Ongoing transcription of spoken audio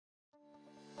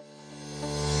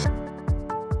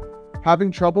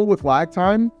Having trouble with lag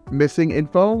time, missing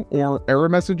info, or error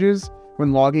messages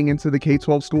when logging into the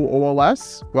K12 school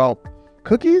OLS? Well,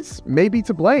 cookies may be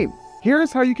to blame.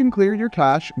 Here's how you can clear your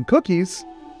cache and cookies,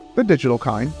 the digital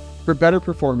kind, for better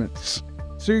performance.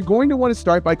 So you're going to want to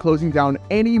start by closing down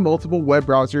any multiple web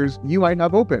browsers you might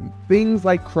have open, things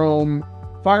like Chrome,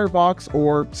 Firefox,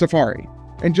 or Safari,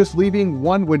 and just leaving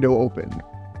one window open.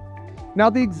 Now,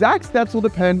 the exact steps will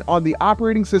depend on the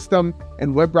operating system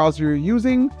and web browser you're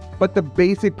using, but the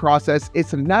basic process is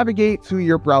to navigate to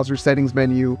your browser settings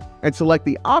menu and select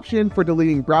the option for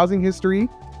deleting browsing history,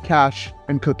 cache,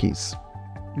 and cookies.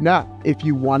 Now, if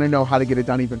you want to know how to get it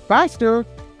done even faster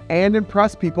and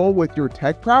impress people with your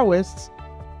tech prowess,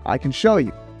 I can show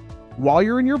you. While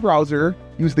you're in your browser,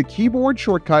 use the keyboard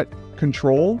shortcut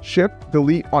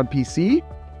Control-Shift-Delete on PC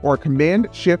or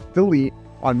Command-Shift-Delete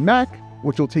on Mac,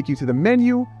 which will take you to the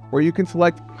menu where you can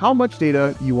select how much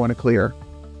data you want to clear.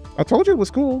 I told you it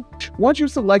was cool. Once you've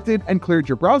selected and cleared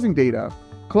your browsing data,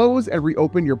 close and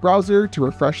reopen your browser to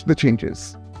refresh the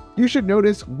changes. You should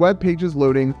notice web pages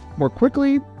loading more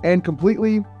quickly and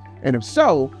completely, and if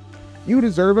so, you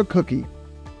deserve a cookie.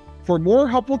 For more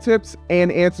helpful tips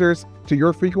and answers to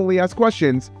your frequently asked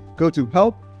questions, go to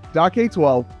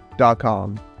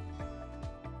help.k12.com.